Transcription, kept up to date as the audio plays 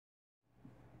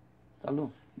चालू.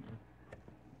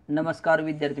 नमस्कार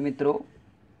विद्यार्थी मित्रो.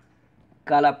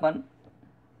 काल आपण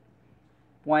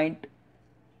पॉइंट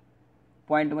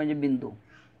म्हणजे बिंदू,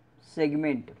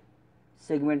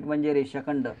 सेगमेंट म्हणजे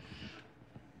रेषाखंड,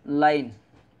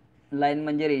 लाईन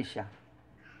म्हणजे रेषा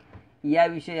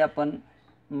याविषयी आपण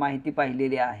माहिती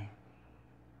पाहिलेली आहे.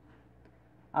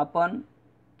 आपण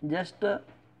जस्ट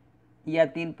या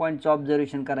 3 पॉईंटचं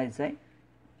ऑब्झर्वेशन करायचं आहे.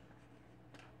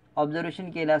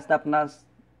 ऑब्झर्वेशन केल्यास आपणास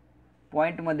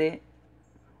पॉईंटमध्ये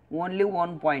ओनली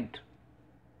वन पॉईंट,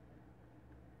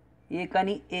 एक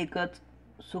आणि एकच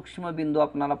सूक्ष्म बिंदू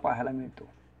आपल्याला पाहायला मिळतो.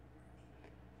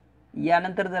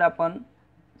 यानंतर जर आपण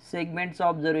सेगमेंटचं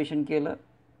ऑब्झर्वेशन केलं,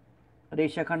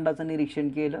 रेषाखंडाचं निरीक्षण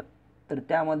केलं, तर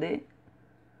त्यामध्ये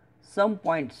सम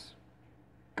पॉईंट्स,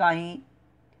 काही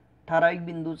ठराविक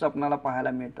बिंदूच आपल्याला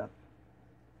पाहायला मिळतात.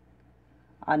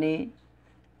 आणि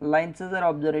लाईनचं जर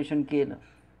ऑब्झर्वेशन केलं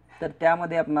तर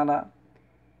त्यामध्ये आपल्याला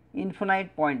इन्फिनाइट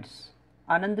पॉईंट्स,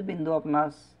 अनंत बिंदू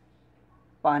आपणास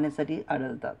पाहण्यासाठी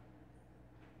आढळतात.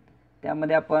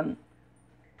 त्यामध्ये आपण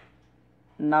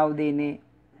नाव देणे,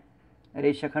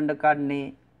 रेषाखंड काढणे,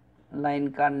 लाईन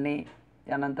काढणे,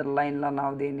 त्यानंतर लाईनला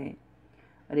नाव देणे,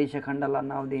 रेषाखंडाला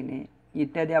नाव देणे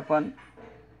इत्यादी आपण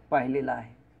पाहिलेलं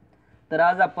आहे. तर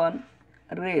आज आपण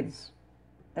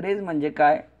रेज म्हणजे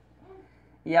काय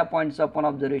या पॉईंटचं आपण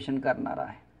ऑब्झर्वेशन करणार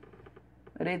आहे.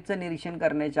 रेजचं निरीक्षण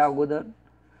करण्याच्या अगोदर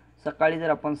सकाळी जर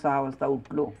आपण 6 वाजता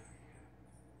उठलो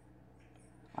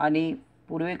आणि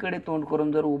पूर्वेकडे तोंड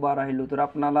करून जर उभा राहिलो तर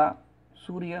आपणाला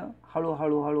सूर्य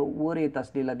हळूहळू वर येत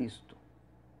असलेला दिसतो.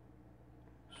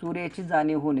 सूर्याची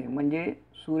जाणीव होणे म्हणजे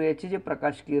सूर्याचे जे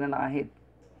प्रकाश किरण आहेत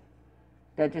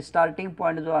त्याचे स्टार्टिंग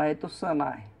पॉईंट जो आहे तो सन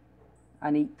आहे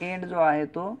आणि एंड जो आहे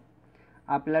तो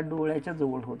आपल्या डोळ्याच्या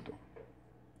जवळ होतो.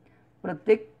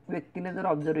 प्रत्येक व्यक्तीने जर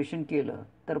ऑब्झर्वेशन केलं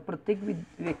तर प्रत्येक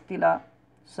व्यक्तीला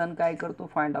सन काय करतो,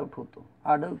 फाइंड आउट होतो,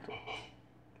 आढळतो.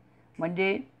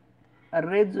 म्हणजे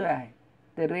रेज जो आहे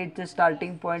ते रेजचे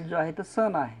स्टार्टिंग पॉईंट जो आहे तो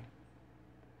सन आहे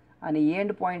आणि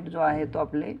एंड पॉईंट जो आहे तो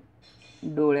आपले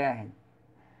डोळे आहेत.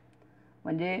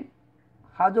 म्हणजे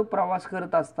हा जो प्रवास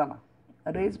करत असताना,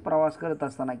 रेज प्रवास करत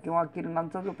असताना किंवा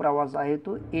किरणांचा जो प्रवास आहे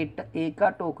तो एका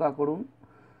टोकाकडून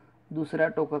दुसऱ्या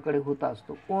टोकाकडे होत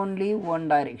असतो. Only one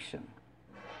direction.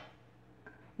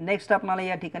 नेक्स्ट आपल्याला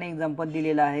या ठिकाणी एक्झाम्पल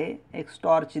दिलेला आहे, एक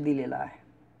टॉर्च दिलेला आहे.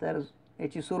 तर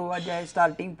याची सुरुवात जी आहे,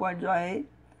 स्टार्टिंग पॉईंट जो आहे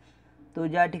तो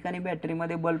ज्या ठिकाणी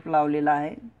बॅटरीमध्ये बल्ब लावलेला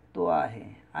आहे तो आहे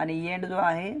आणि एंड जो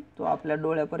आहे तो आपल्या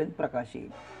डोळ्यापर्यंत प्रकाश येईल.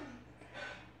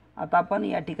 आता आपण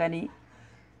या ठिकाणी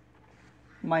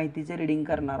माहितीचे रीडिंग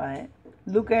करणार आहे.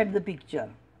 Look at the picture.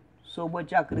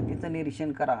 सोबतच्या आकृतीचं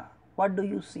निरीक्षण करा. व्हॉट डू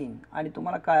यू सी, आणि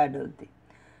तुम्हाला काय आढळते.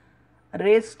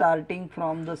 रेज स्टार्टिंग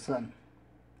फ्रॉम द सन.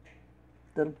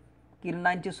 तर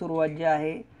किरणांची सुरुवात जी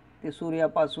आहे ते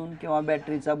सूर्यापासून किंवा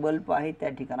बॅटरीचा बल्ब आहे त्या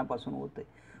ठिकाणापासून होते.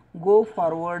 Go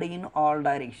forward in all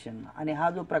direction. आणि हा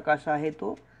जो प्रकाश आहे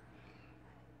तो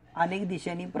अनेक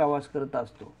दिशेने प्रवास करत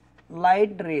असतो.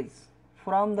 Light rays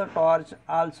from the torch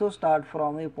also start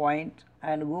from A point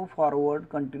and go forward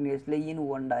continuously in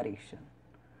one direction.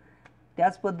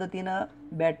 त्याच पद्धतीनं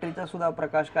बॅटरीचा सुद्धा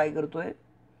प्रकाश काय करतोय,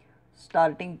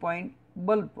 स्टार्टिंग पॉईंट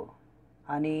बल्ब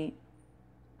आणि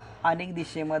अनेक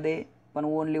दिशेमध्ये पण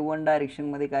ओनली वन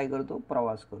डायरेक्शनमध्ये काय करतो,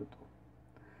 प्रवास करतो.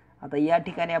 आता या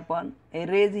ठिकाणी आपण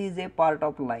raise is a part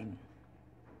of line.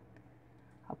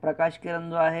 हा प्रकाश किरण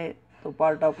जो आहे तो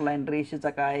पार्ट ऑफ लाईन, रेषेचा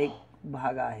काय एक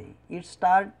भाग आहे. It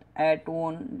start at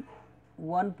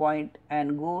one point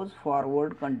and goes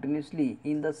forward continuously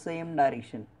in the same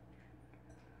direction.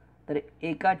 तर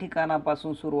एका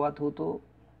ठिकाणापासून सुरुवात होतो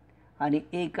आणि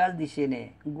एकाच दिशेने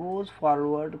गोज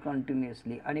फॉरवर्ड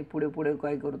कंटिन्युअसली आणि पुढे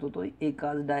काय करतो तो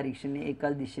एकाच डायरेक्शनने,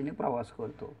 एकाच दिशेने प्रवास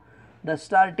करतो. The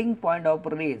starting point of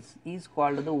raise is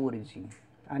called the origin.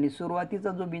 आणि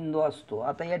सुरुवातीचा जो बिंदू असतो,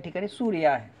 आता या ठिकाणी सूर्य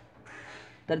आहे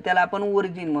तर त्याला आपण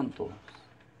ओरिजिन म्हणतो.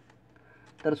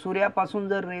 तर सूर्यापासून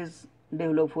जर रेज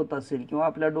डेव्हलप होत असेल किंवा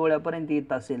आपल्या डोळ्यापर्यंत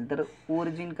येत असेल तर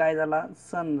ओरिजिन काय झाला,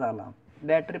 सन झाला.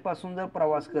 बॅटरीपासून जर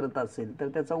प्रवास करत असेल तर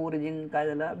त्याचा ओरिजिन काय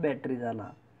झाला, बॅटरी झाला.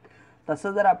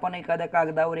 तसं जर आपण एखाद्या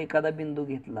कागदावर एखादा बिंदू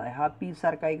घेतला, हा पी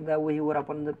सारखा एकदा वहीवर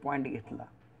आपण जर पॉईंट घेतला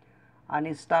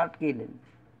आणि स्टार्ट केले,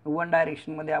 वन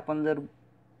डायरेक्शनमध्ये आपण जर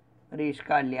रेष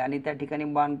काढली आणि त्या ठिकाणी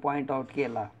बाण पॉईंट आउट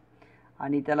केला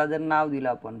आणि त्याला जर नाव दिलं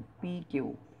आपण P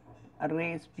Q,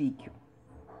 raise P Q.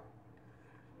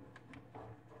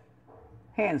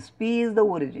 Hence P is the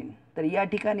origin. तर या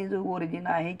ठिकाणी जो ओरिजिन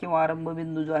आहे किंवा आरंभ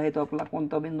बिंदू जो आहे तो आपला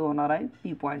कोणता बिंदू होणार आहे,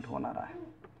 पी पॉईंट होणार आहे.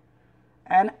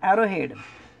 And ॲरोहेड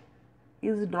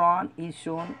is drawn is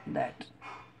shown that.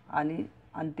 आणि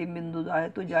अंतिम बिंदू जो आहे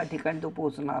तो ज्या ठिकाणी तो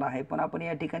पोहोचणार आहे, पण आपण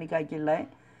या ठिकाणी काय केलं आहे,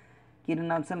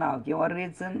 किरणाचं नाव किंवा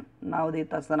रेचं नाव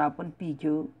देत असताना आपण पी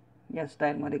क्यू या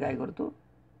स्टाईलमध्ये काय करतो,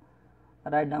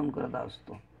 राईट डाऊन करत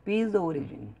असतो. P is the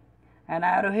origin and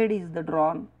ॲरोहेड is the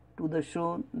drawn to the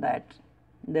show that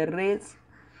the raise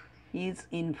is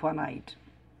infinite.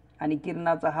 आणि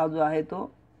किरणाचा हा जो आहे तो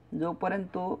जोपर्यंत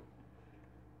तो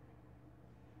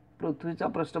पृथ्वीचा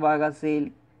पृष्ठभाग असेल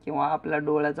किंवा आपल्या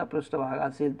डोळ्याचा पृष्ठभाग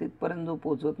असेल तिथपर्यंत जो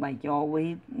पोचत नाही किंवा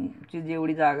वहीची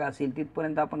जेवढी जागा असेल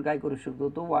तिथपर्यंत आपण काय करू शकतो,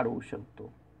 तो वाढवू शकतो.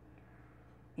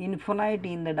 इन्फानाईट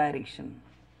इन द डायरेक्शन,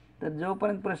 तर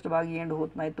जोपर्यंत पृष्ठभाग एंड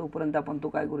होत नाही तोपर्यंत आपण तो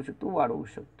काय करू शकतो, वाढवू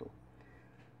शकतो.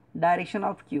 डायरेक्शन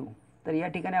ऑफ क्यू, तर या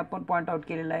ठिकाणी आपण पॉईंट आउट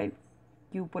केलेला आहे,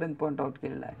 क्यूपर्यंत पॉईंट आउट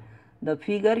केलेला आहे. The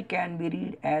figure can be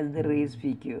read as the raise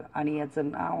P Q, आणि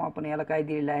याचं नाव आपण याला काय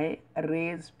दिलेलं आहे,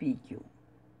 raise P Q.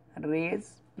 Raise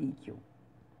P Q.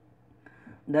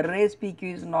 The raise P Q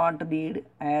is not read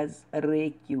as ray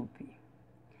Q P.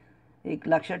 एक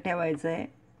लक्षात ठेवायचं आहे,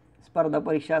 स्पर्धा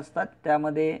परीक्षा असतात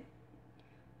त्यामध्ये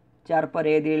 4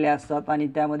 पर्याय दिलेले असतात आणि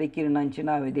त्यामध्ये किरणांची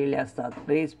नावे दिलेली असतात.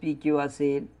 रेज पी क्यू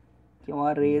असेल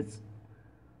किंवा रेज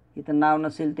इथं नाव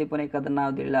नसेल ते पण एखादं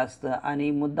नाव दिलेलं असतं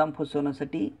आणि मुद्दाम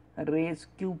फसवण्यासाठी रेज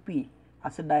क्यू पी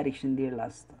असं डायरेक्शन दिलेलं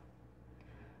असतं.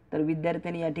 तर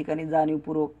विद्यार्थ्यांनी या ठिकाणी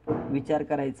जाणीवपूर्वक विचार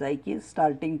करायचा आहे की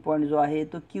स्टार्टिंग पॉईंट जो आहे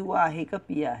तो क्यू आहे का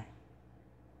पी आहे.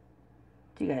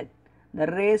 ठीक आहे. The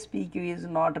raise P Q is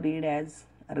not read as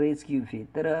raise Q P.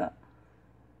 तर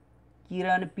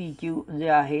किरण पी क्यू जे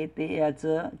आहे ते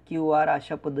याचं क्यू आर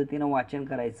अशा पद्धतीनं वाचन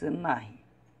करायचं नाही.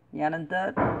 यानंतर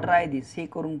ट्राय दिस, हे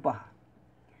करून पहा.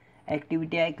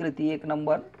 ॲक्टिव्हिटी आहे कृती 1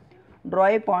 number. Draw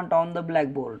a point on the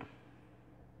blackboard.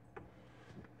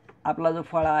 आपला जो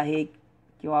फळा आहे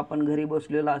किंवा आपण घरी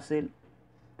बसलेलो असेल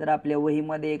तर आपल्या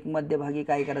वहीमध्ये एक मध्यभागी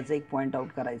काय करायचं, एक पॉईंट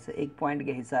आउट करायचं. एक पॉईंट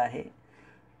घ्यायचा आहे.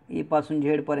 ए पासून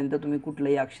झेडपर्यंत तुम्ही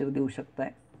कुठलंही अक्षर देऊ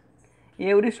शकताय.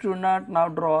 Every student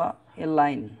now draw a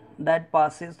line that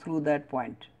passes through that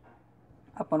point.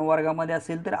 आपण वर्गामध्ये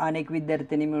असेल तर अनेक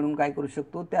विद्यार्थ्यांनी मिळून काय करू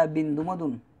शकतो, त्या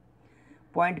बिंदूमधून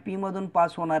पॉईंट पी मधून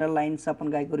पास होणाऱ्या लाईन्स आपण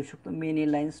काय करू शकतो,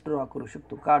 मेनी लाईन्स ड्रॉ करू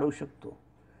शकतो, काढू शकतो.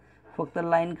 फक्त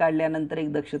लाईन काढल्यानंतर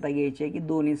एक दक्षता घ्यायची आहे की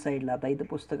दोन्ही साईडला, आता इथं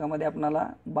पुस्तकामध्ये आपल्याला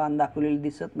बाण दाखवलेले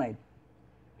दिसत नाहीत,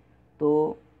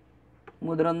 तो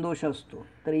मुद्रण दोष असतो.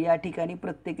 तर या ठिकाणी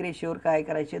प्रत्येक रेषेवर काय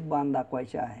करायचे, बाण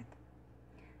दाखवायचे आहेत.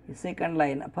 ही सेकंड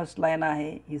लाईन, फर्स्ट लाईन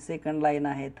आहे, ही सेकंड लाईन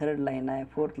आहे, थर्ड लाईन आहे,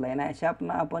 फोर्थ लाईन आहे, अशा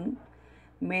आपण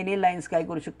मेनी लाईन्स काय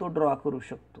करू शकतो, ड्रॉ करू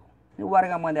शकतो.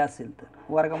 वर्गामध्ये असेल तर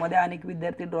वर्गामध्ये अनेक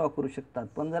विद्यार्थी ड्रॉ करू शकतात,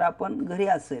 पण जर आपण घरी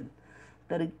असेल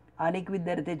तर अनेक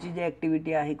विद्यार्थ्याची जी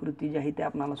ॲक्टिव्हिटी आहे, कृती जी आहे ते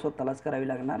आपल्याला स्वतःलाच करावी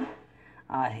लागणार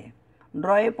आहे.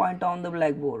 Draw a point on the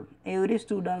blackboard. Every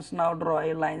students now draw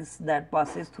a lines that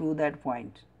passes through that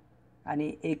point.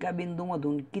 आणि एका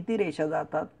बिंदूमधून किती रेषा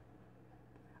जातात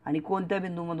आणि कोणत्या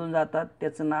बिंदूमधून जातात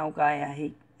त्याचं नाव काय आहे.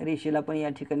 रेषेला पण या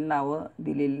ठिकाणी नावं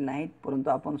दिलेली नाहीत, परंतु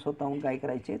आपण स्वतःहून काय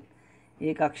करायचे,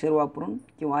 एक अक्षर वापरून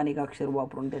किंवा अनेक अक्षर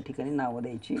वापरून त्या ठिकाणी नावं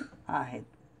द्यायची आहेत.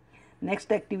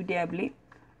 नेक्स्ट ॲक्टिव्हिटी आहे आपली,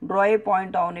 draw a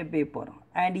point on A paper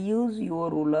and use your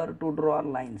ruler to draw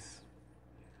lines.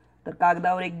 तर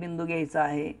कागदावर एक बिंदू घ्यायचा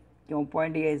आहे किंवा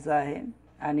पॉईंट घ्यायचा आहे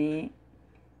आणि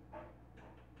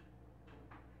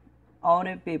on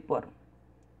A paper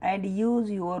and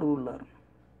use your ruler.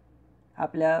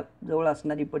 आपल्या जवळ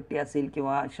असणारी पट्टी असेल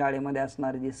किंवा शाळेमध्ये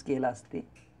असणारी जी स्केल असते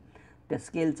त्या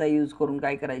स्केलचा यूज करून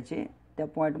काय करायचे, त्या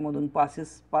पॉईंटमधून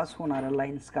पास होणाऱ्या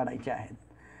लाईन्स काढायच्या आहेत.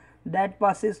 That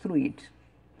passes through it.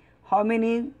 How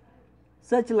many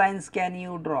such lines can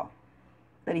you draw.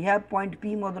 तर ह्या पॉईंट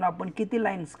पी मधून आपण किती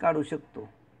लाईन्स काढू शकतो,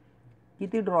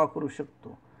 किती ड्रॉ करू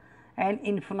शकतो. And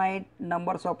infinite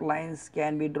numbers of lines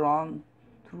can be drawn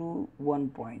through one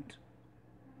point.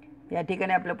 या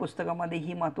ठिकाणी आपल्या पुस्तकामध्ये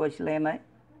ही महत्त्वाची लाईन आहे.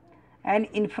 अँड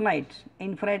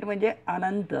इन्फिनाईट म्हणजे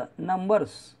अनंत,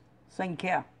 नंबर्स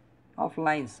संख्या ऑफ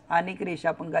लाईन्स, अनेक रेषा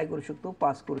आपण काय करू शकतो,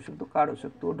 पास करू शकतो, काढू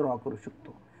शकतो, ड्रॉ करू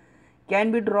शकतो.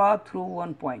 Can be draw through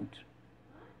one point.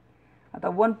 आता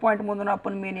वन पॉईंटमधून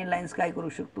आपण मेनी लाईन्स काय करू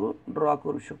शकतो, ड्रॉ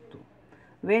करू शकतो.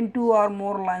 Wien 2 or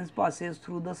more lines passes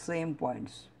through the same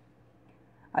points.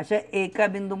 अशा एका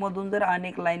बिंदूमधून जर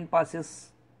अनेक लाईन पासेस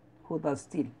होत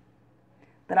असतील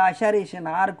तर अशा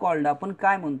रेषेना आर कॉल्ड आपण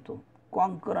काय म्हणतो,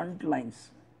 कॉन्करंट लाईन्स.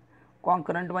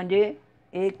 कॉन्करंट म्हणजे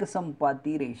एक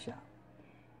संपाती रेषा.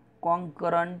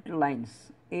 कॉन्करंट लाईन्स,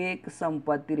 एक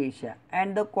संपाती रेषा.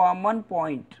 And the common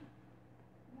point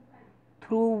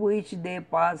through which they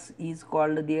pass is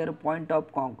called there point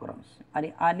of concurrence. आणि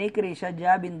अनेक रेषा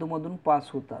ज्या बिंदूमधून पास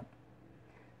होतात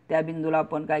त्या बिंदूला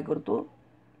आपण काय करतो,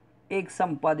 एक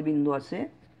संपात बिंदू असे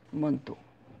म्हणतो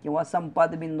किंवा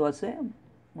संपात बिंदू असे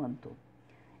म्हणतो.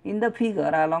 In the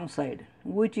figure along side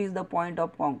which is the point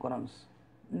of concurrence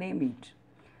name it.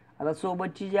 आता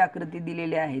सोबतची जी आकृती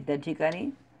दिलेली आहे त्या ठिकाणी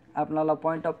आपल्याला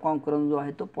पॉईंट ऑफ कॉन्करन्स जो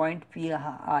आहे तो पॉईंट पी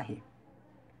हा आहे,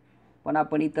 पण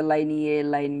आपण इथं line A,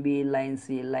 line B, line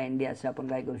C, line D असे आपण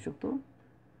काय करू शकतो,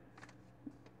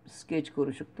 स्केच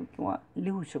करू शकतो किंवा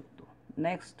लिहू शकतो.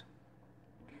 नेक्स्ट,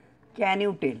 कॅन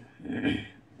यू टेल,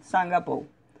 सांगा पाहू,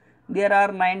 there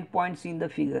are 9 points in the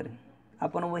figure.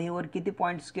 आपण वहीवर किती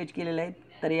पॉईंट स्केच केलेले आहेत,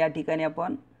 तर या ठिकाणी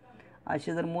आपण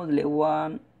असे जर मोजले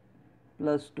 1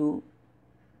 + 2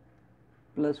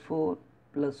 + 4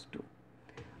 + 2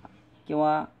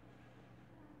 किंवा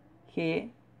हे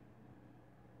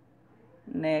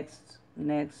नेक्स्ट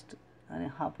नेक्स्ट आणि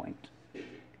हा पॉईंट.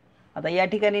 आता या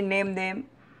ठिकाणी name them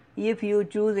if you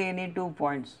choose any 2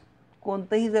 points.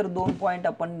 कोणतंही जर 2 पॉईंट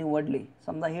आपण निवडले,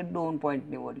 समजा हे 2 पॉईंट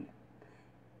निवडले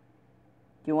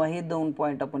किंवा हे 2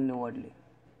 पॉईंट आपण निवडले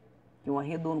किंवा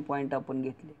हे 2 पॉईंट आपण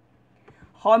घेतले.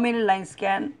 How many lines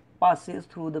can passes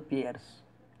through the pairs.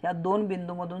 ह्या 2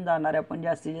 बिंदूमधून जाणारे आपण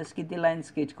जास्तीत जास्त किती लाईन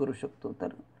स्केच करू शकतो, तर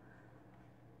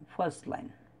फर्स्ट लाईन.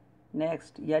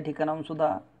 नेक्स्ट, या ठिकाणाहून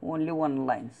सुद्धा ओनली 1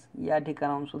 लाईन्स, या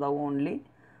ठिकाणाहून सुद्धा ओनली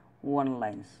 1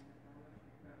 लाईन्स.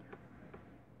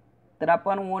 तर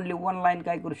आपण ओनली 1 लाईन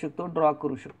काय करू शकतो, ड्रॉ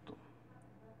करू शकतो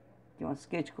किंवा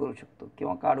स्केच करू शकतो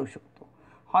किंवा काढू शकतो.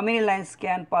 How many lines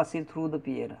can pass through the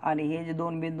pair. आणि हे जे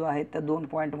 2 बिंदू आहेत त्या 2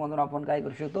 पॉईंटमधून आपण काय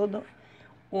करू शकतो,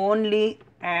 only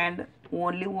and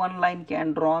only 1 line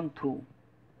can drawn through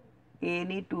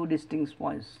any 2 distinct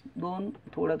points. 2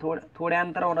 थोड्या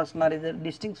अंतरावर असणारे जर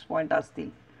डिस्टिंक्ट पॉईंट असतील,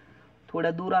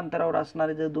 थोड्या दूर अंतरावर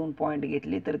असणारे जर 2 पॉईंट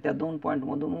घेतले तर त्या 2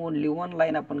 पॉईंटमधून ओनली 1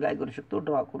 लाईन आपण काय करू शकतो,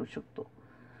 ड्रॉ करू शकतो.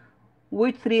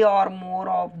 Which 3 or more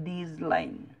of these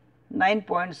 9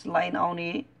 points line on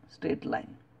a straight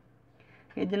line.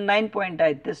 हे जे 9 पॉईंट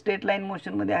आहेत ते स्ट्रेट लाईन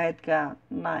मोशनमध्ये आहेत का,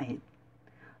 नाहीत.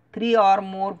 3 or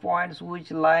more points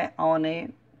which lie on a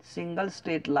single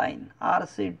straight line are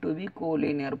said to be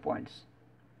collinear points.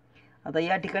 आता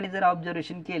या ठिकाणी जर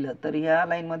ऑब्झर्वेशन केलं तर ह्या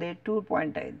लाईनमध्ये 2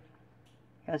 पॉईंट आहेत,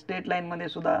 ह्या स्ट्रेट लाईनमध्ये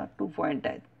सुद्धा 2 पॉईंट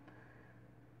आहेत,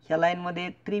 ह्या लाईनमध्ये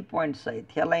 3 पॉईंट्स आहेत,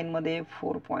 ह्या लाईनमध्ये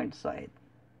 4 पॉईंट्स आहेत.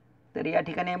 तर या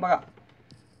ठिकाणी बघा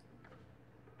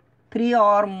 3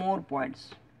 or more points,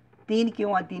 3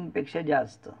 किंवा 3 पेक्षा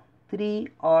जास्त, 3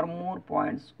 or more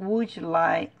points which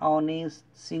lie on a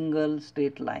single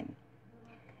straight line.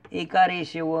 एका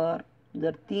रेषेवर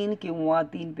जर 3 किंवा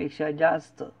 3 पेक्षा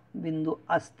जास्त बिंदू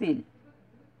असतील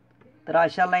तर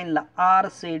अशा लाईनला आर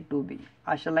सेड टू बी,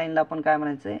 अशा लाईनला आपण काय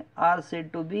म्हणायचं आहे, R sed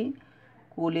to be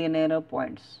collinear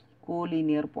points.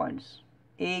 Collinear points,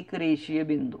 एक रेषीय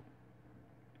बिंदू.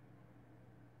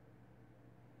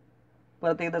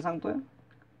 परत एकदा सांगतोय,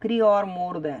 3 or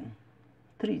more than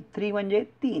 3 म्हणजे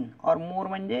 3 और मोर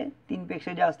म्हणजे 3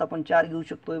 पेक्षा जास्त, आपण 4 घेऊ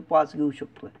शकतोय, 5 घेऊ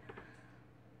शकतोय.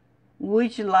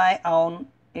 which lie on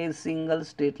a single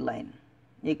straight line.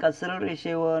 एका सरळ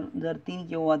रेषेवर जर 3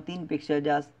 किंवा 3 पेक्षा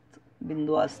जास्त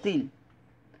बिंदू असतील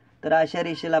तर अशा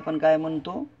रेषेला आपण काय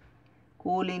म्हणतो,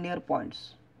 कोलिनियर पॉईंट्स,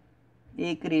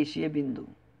 एक रेषीय बिंदू.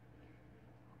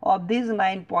 Of these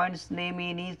 9 points, name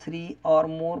any 3 or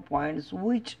more points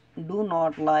which do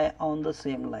not lie on the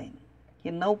same line.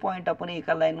 हे 9 पॉईंट आपण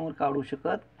एका लाईनवर काढू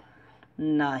शकत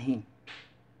नाही.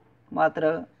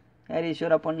 मात्र या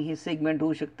रेषेवर आपण ही सेगमेंट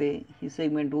होऊ शकते, ही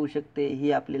सेगमेंट होऊ शकते,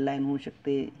 ही आपली लाईन होऊ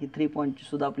शकते, ही 3 पॉईंटची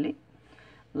सुद्धा आपली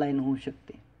लाईन होऊ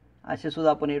शकते. असे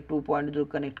सुद्धा आपण हे 2 पॉईंट जो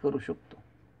कनेक्ट करू शकतो,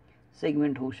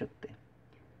 सेगमेंट होऊ शकते.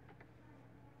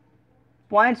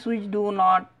 Points which do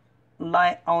not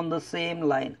lie on the same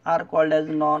line are called as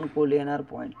non-collinear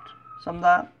point.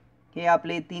 समजा हे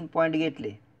आपले 3 पॉईंट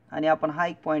घेतले आणि आपण हा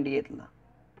एक पॉईंट घेतला.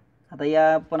 आता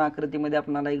या पण आकृतीमध्ये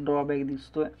आपल्याला एक ड्रॉबॅक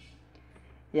दिसतोय,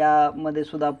 यामध्ये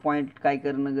सुद्धा पॉईंट काय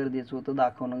करणं गरजेचं होतं,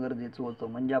 दाखवणं गरजेचं होतं.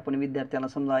 म्हणजे आपण विद्यार्थ्यांना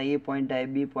समजा ए पॉईंट आहे,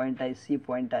 बी पॉईंट आहे, सी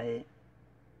पॉईंट आहे,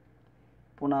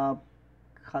 पुन्हा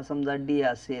हा समजा डी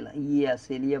असेल, ई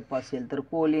असेल, एफ असेल, तर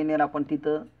कोलिनियर आपण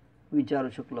तिथं विचारू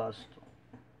शकलो असतो.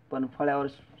 पण फळ्यावर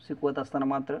शिकवत असताना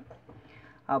मात्र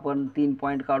आपण 3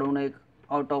 पॉईंट काढून एक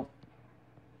आउट ऑफ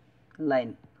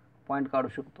लाईन पॉईंट काढू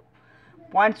शकतो.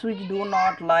 Points which do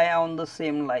not lie on the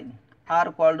same line R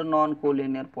called non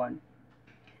collinear point.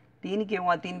 3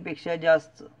 किंवा 3 पेक्षा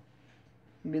जास्त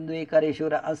बिंदू एका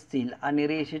रेषेवर असतील आणि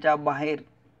रेषेच्या बाहेर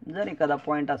जर एखादा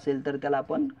पॉईंट असेल तर त्याला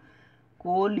आपण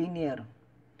collinear,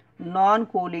 non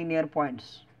collinear points,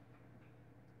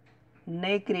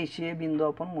 neck रेषीय बिंदू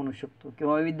आपण म्हणू शकतो.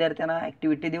 किंवा विद्यार्थ्यांना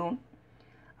ॲक्टिव्हिटी देऊन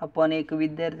आपण एक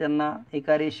विद्यार्थ्यांना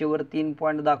एका रेषेवर 3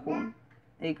 पॉईंट दाखवून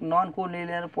एक नॉन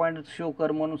कोलिनियर पॉईंट शो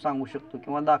कर म्हणून सांगू शकतो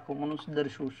किंवा दाखव म्हणून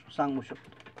दर्शवू सांगू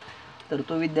शकतो. तर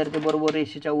तो विद्यार्थी बरोबर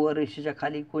रेषेच्या वर, रेषेच्या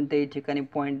खाली कोणत्याही ठिकाणी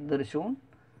पॉईंट दर्शवून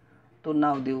तो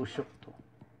नाव देऊ शकतो.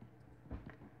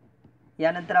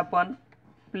 यानंतर आपण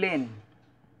प्लेन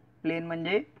प्लेन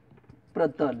म्हणजे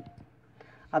प्रतल.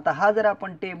 आता हा जर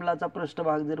आपण टेबलाचा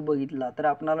पृष्ठभाग जर बघितला तर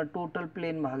आपल्याला टोटल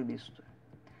प्लेन भाग दिसतोय.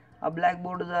 हा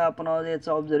ब्लॅकबोर्ड जर आपण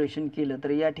याचं ऑब्झर्वेशन केलं तर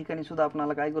या ठिकाणी सुद्धा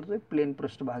आपल्याला काय करतोय, प्लेन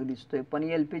पृष्ठभाग दिसतोय. पण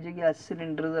LPG गॅस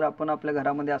सिलेंडर जर आपण आपल्या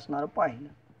घरामध्ये असणारं पाहिलं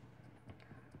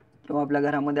किंवा आपल्या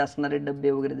घरामध्ये असणारे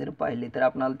डबे वगैरे जर पाहिले तर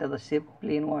आपल्याला त्याचा शेप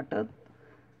प्लेन वाटत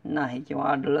नाही किंवा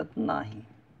आढळत नाही.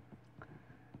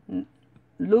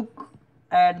 Look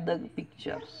at the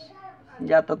pictures.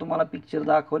 जे आता तुम्हाला पिक्चर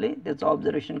दाखवले त्याचं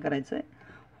ऑब्झर्वेशन करायचं आहे.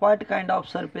 What kind of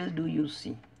surface do you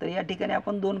see. तर या ठिकाणी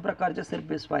आपण दोन प्रकारचे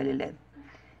सरफेस पाहिलेले आहेत.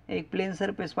 एक प्लेन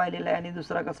सरफेस पाहिलेला आहे आणि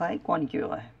दुसरा कसा आहे,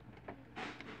 कॉन्केव्ह आहे.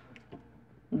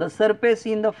 The surface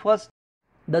in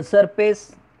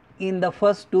the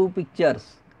first to pictures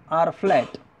R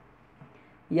flat.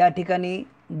 या ठिकाणी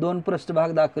दोन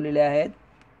पृष्ठभाग दाखवलेले आहेत,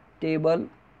 टेबल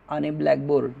आणि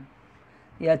ब्लॅकबोर्ड.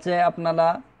 याचे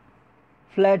आपणाला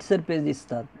फ्लॅट सरफेस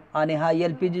दिसतात आणि हा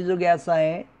LPG जो गॅस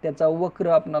आहे त्याचा वक्र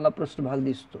आपणाला पृष्ठभाग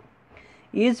दिसतो.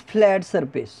 इज फ्लॅट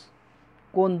सरफेस,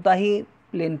 कोणताही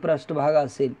प्लेन पृष्ठभाग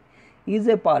असेल, is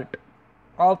a part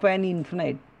of and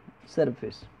infinite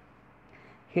surface.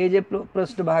 हे जे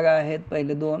पृष्ठभाग आहेत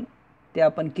पहिले दोन ते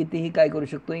आपण कितीही काय करू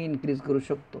शकतो, इन्क्रीज करू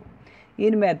शकतो.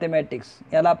 इन मॅथमॅटिक्स,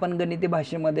 याला आपण गणिती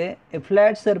भाषेमध्ये ए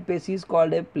flat surface is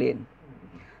called a plain.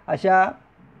 अशा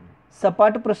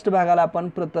सपाट पृष्ठभागाला आपण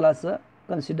प्रतल असं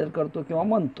कन्सिडर करतो किंवा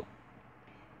म्हणतो.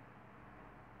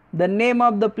 The name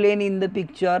of the plain in the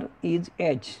picture is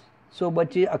H.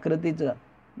 सोबतची आकृतीचं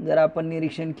जर आपण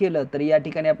निरीक्षण केलं तर या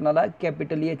ठिकाणी आपल्याला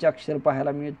कॅपिटल एच अक्षर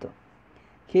पाहायला मिळतं.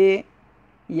 हे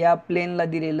या प्लेनला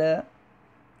दिलेलं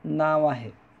नाव आहे.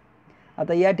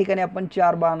 आता या ठिकाणी आपण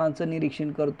चार बाणाचं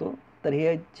निरीक्षण करतो तर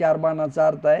हे चार बाणाचा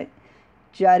अर्थ आहे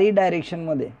चारही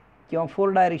डायरेक्शनमध्ये किंवा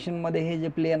 4 डायरेक्शनमध्ये हे जे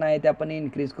प्लेन आहे ते आपण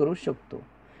इन्क्रीज करू शकतो.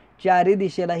 चारही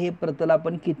दिशेला हे प्रतल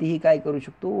आपण कितीही काय करू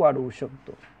शकतो, वाढवू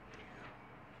शकतो.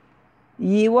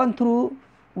 Even through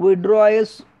withdraw A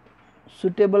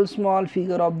suitable small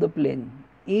figure of the plane,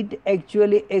 it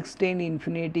actually extend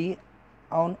infinity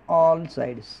on all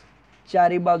sides.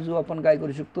 चारी बाजू आपण काय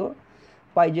करू शकतो,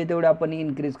 पाहिजे तेवढे आपण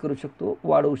इन्क्रीज करू शकतो,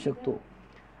 वाढवू शकतो.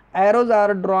 Arrows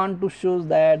are drawn to show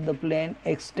that the plane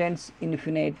extends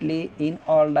infinitely in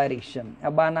all direction. या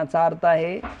बाणाचा अर्थ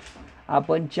आहे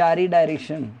आपण चारही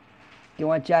डायरेक्शन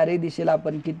किंवा चारही दिशेला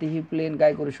आपण कितीही प्लेन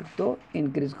काय करू शकतो,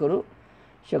 इन्क्रीज करू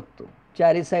शकतो.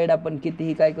 चारही साईड आपण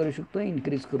कितीही काय करू शकतो,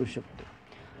 इन्क्रीज करू शकतो.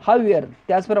 हावेवर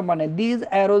त्याचप्रमाणे these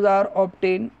arrows R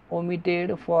obtain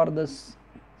omitted for the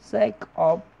sack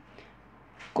of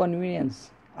convenience.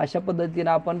 अशा पद्धतीने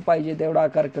आपण पाहिजे तेवढा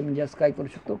आकार कमी जास्त काय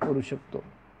करू शकतो.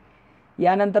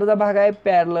 यानंतरचा भाग आहे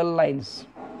पॅरलल लाईन्स,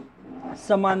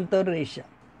 समांतर रेषा.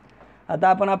 आता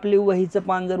आपण आपली वहीचं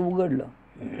पान जर उघडलं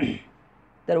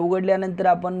तर उघडल्यानंतर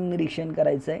आपण निरीक्षण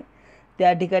करायचं आहे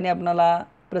त्या ठिकाणी आपल्याला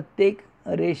प्रत्येक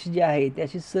रेष जी आहे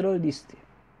त्याची सरळ दिसते.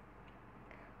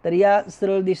 तर या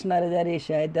सरळ दिसणाऱ्या ज्या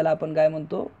रेषा आहेत त्याला आपण काय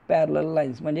म्हणतो, पॅरलल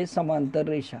लाईन्स म्हणजे समांतर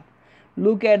रेषा.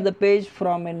 Look at the page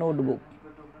from A notebook.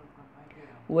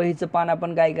 वहीचं पान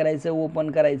आपण काय करायचं,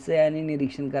 ओपन करायचं आहे आणि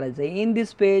निरीक्षण करायचं आहे. In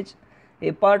this page A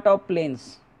part of planes.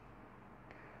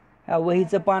 ह्या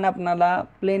वहीचं पान आपणाला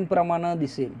प्लेन प्रमाणे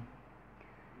दिसेल.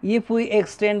 If we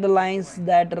extend the lines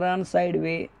that run side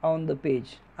way on the page.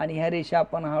 आणि ह्या रेषा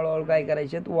आपण हळूहळू काय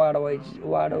करायच्यात,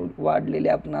 वाढलेले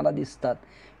आपणाला दिसतात.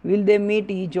 Will they meet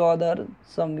each other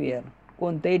somewhere.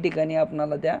 कोणत्याही ठिकाणी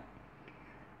आपणाला त्या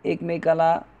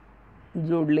एकमेकाला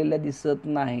जोडलेल्या दिसत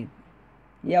नाहीत.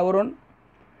 यावरून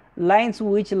lines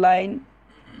which line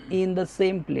in the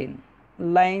same plain.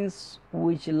 Lines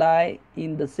which lie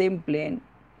in the same plain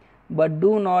but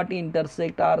do not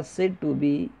intersect R sed to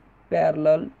be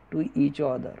parallel to each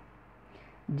other.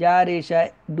 ज्या रेषा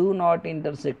डू नॉट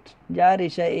इंटरसेक्ट, ज्या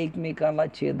रेषा एकमेकाला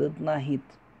छेदत नाहीत,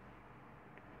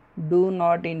 डू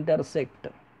नॉट इंटरसेक्ट,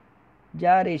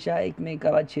 ज्या रेषा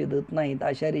एकमेकाला छेदत नाहीत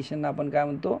अशा रेषांना आपण काय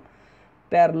म्हणतो,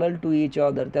 पॅरलल टू इच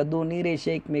अदर. त्या दोन्ही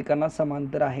रेषा एकमेकांना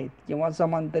समांतर आहेत किंवा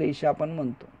समांतर रेषा आपण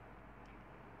म्हणतो.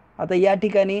 आता या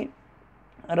ठिकाणी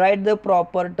write the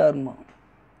proper term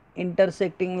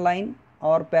intersecting line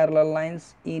और parallel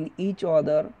lines in each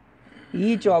other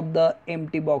each of the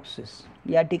empty boxes.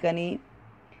 या ठिकाणी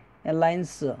या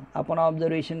लाईन्सचं आपण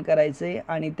ऑब्झर्वेशन करायचं आहे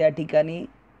आणि त्या ठिकाणी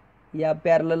या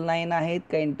पॅरलल लाईन आहेत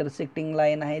का इंटरसेक्टिंग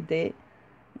लाईन आहे ते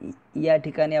या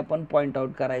ठिकाणी आपण पॉईंट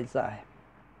आउट करायचं आहे.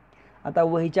 आता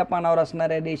वहीच्या पानावर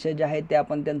असणाऱ्या रेषा ज्या आहेत त्या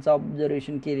आपण त्यांचं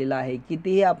ऑब्झर्वेशन केलेलं आहे.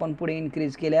 कितीही आपण पुढे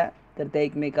इन्क्रीज केल्या तर त्या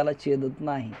एकमेकाला छेदत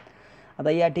नाही.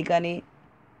 आता या ठिकाणी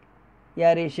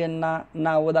या रेषांना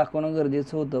नावं दाखवणं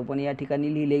गरजेचं होतं पण या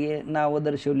ठिकाणी लिहिलेली नावं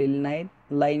दर्शवलेली नाहीत.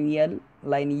 लाईन एल,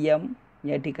 लाईन एम,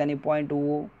 या ठिकाणी पॉईंट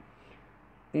ओ,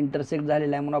 इंटरसेक्ट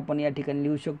झालेला आहे म्हणून आपण या ठिकाणी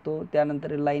लिहू शकतो.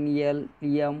 त्यानंतर line L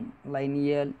M, line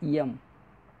L M.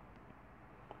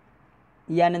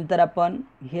 यानंतर आपण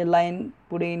हे लाईन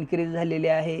पुढे इन्क्रीज झालेली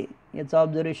आहे याचं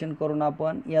ऑब्झर्वेशन करून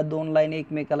आपण या दोन लाईन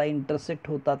एकमेकाला इंटरसेक्ट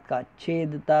होतात का,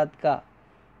 छेदतात का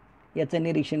याचं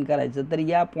निरीक्षण करायचं. तर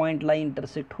या पॉईंटला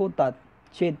इंटरसेक्ट होतात,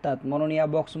 छेदतात, म्हणून या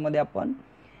बॉक्समध्ये आपण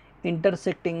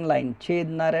इंटरसेक्टिंग लाईन,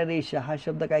 छेदणाऱ्या रेषा हा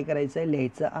शब्द काय करायचा आहे,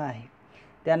 लिहायचा आहे.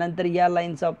 त्यानंतर या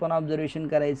लाईनचं आपण ऑब्झर्वेशन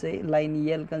करायचं आहे. लाईन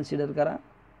एल कन्सिडर करा,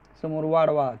 समोर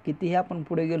वाढवा, कितीही आपण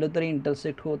पुढे गेलो तरी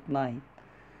इंटरसेक्ट होत नाही.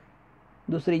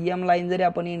 दुसरी एम लाईन जरी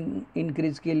आपण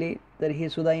इन्क्रीज केली तर हे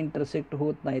सुद्धा इंटरसेक्ट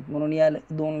होत नाहीत, म्हणून या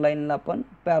दोन लाईनला आपण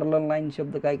पॅरलल लाईन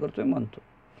शब्द काय करतोय म्हणतो.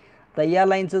 तर या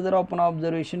लाईनचं जर आपण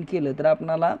ऑब्झर्वेशन केलं तर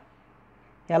आपणाला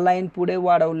ह्या लाईन पुढे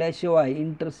वाढवल्याशिवाय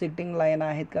इंटरसेक्टिंग लाईन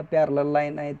आहेत का पॅरलल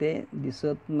लाईन आहे ते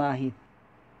दिसत नाहीत.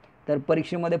 तर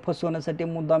परीक्षेमध्ये फसवण्यासाठी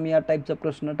मुद्दाम या टाईपचा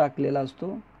प्रश्न टाकलेला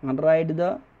असतो. And write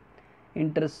the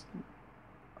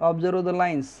observe the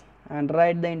lines and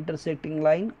write the intersecting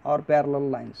line or parallel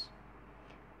lines.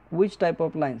 Which type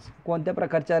of lines, कोणत्या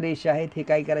प्रकारच्या रेषा आहेत हे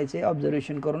काय करायचे,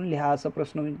 ऑब्झर्वेशन करून लिहा, असा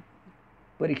प्रश्न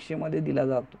परीक्षेमध्ये दिला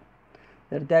जातो.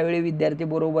 तर त्यावेळी विद्यार्थी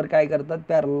बरोबर काय करतात,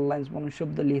 पॅरलल लाईन्स म्हणून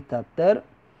शब्द लिहितात. तर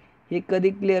हे कधी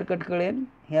क्लिअर कट कळेल,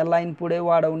 ह्या लाईन पुढे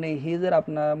वाढवणे हे जर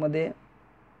आपणामध्ये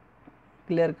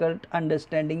क्लिअर कट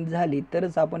अंडरस्टँडिंग झाली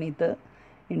तरच आपण इथं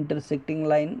इंटरसेक्टिंग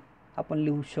लाईन आपण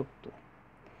लिहू शकतो.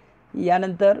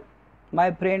 यानंतर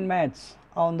माय friend mats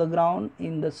on the ground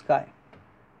in the sky.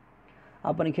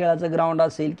 आपण खेळाचं ग्राउंड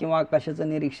असेल किंवा आकाशाचं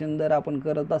निरीक्षण जर आपण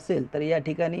करत असेल तर या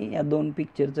ठिकाणी या दोन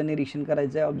पिक्चरचं निरीक्षण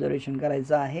करायचं आहे, ऑब्झर्वेशन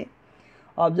करायचं आहे.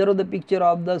 Observe the picture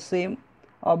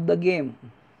of the game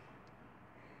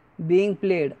being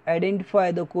played.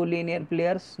 Identify the collinear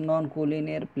players,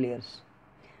 non-collinear players,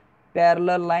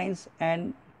 parallel lines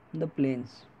and the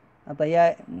planes. आता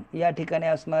या ठिकाणी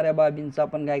असणाऱ्या बाबींचं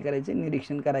आपण काय करायचं,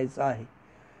 निरीक्षण करायचं आहे.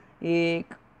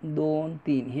 1 2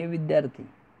 3 हे विद्यार्थी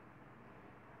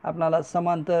आपणाला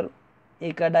समांतर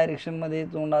एका डायरेक्शनमध्ये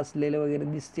तोंड असलेले वगैरे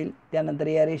दिसतील. त्यानंतर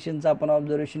या रेषांचं आपण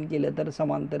ऑब्झर्वेशन केलं तर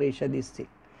समांतर रेषा दिसतील.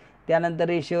 त्यानंतर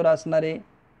रेषेवर असणारे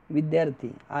विद्यार्थी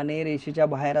आणि रेषेच्या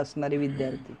बाहेर असणारे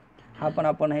विद्यार्थी हा पण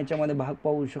आपण ह्याच्यामध्ये भाग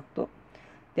पाहू शकतो.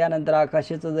 त्यानंतर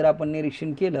आकाशाचं जर आपण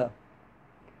निरीक्षण केलं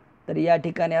तर या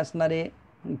ठिकाणी असणारे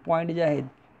पॉईंट जे आहेत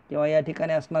किंवा या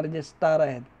ठिकाणी असणारे जे स्टार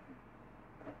आहेत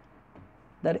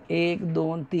तर 1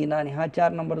 2 3 आणि हा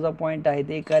 4 नंबरचा पॉईंट आहे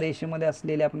ते एका रेषेमध्ये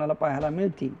असलेले आपल्याला पाहायला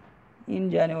मिळतील. In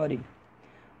January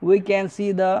we can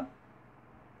see the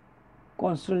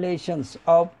constellations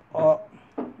of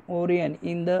Orion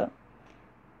in the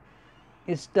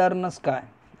eastern sky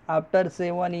after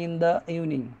 7 in the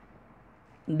evening.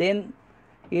 Then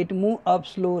it move up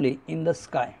slowly in the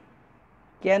sky.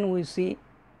 Can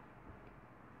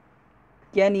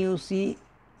you see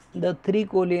the 3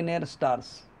 collinear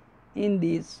stars in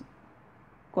these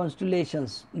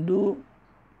constellations? Do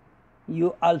you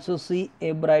also see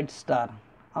a bright star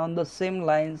on the same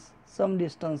lines some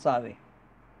distance away?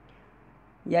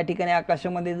 या ठिकाणी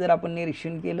आकाशामध्ये जर आपण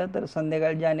निरीक्षण केलं तर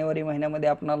संध्याकाळी जानेवारी महिन्यामध्ये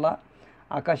आपणाला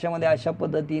आकाशामध्ये अशा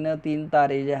पद्धतीनं 3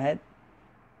 तारे जे आहेत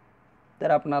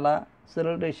तर आपणाला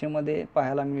सरळ रेषेमध्ये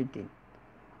पाहायला मिळतील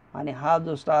आणि हा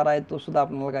जो स्टार आहे तो सुद्धा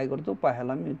आपल्याला काय करतो,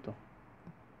 पाहायला मिळतो.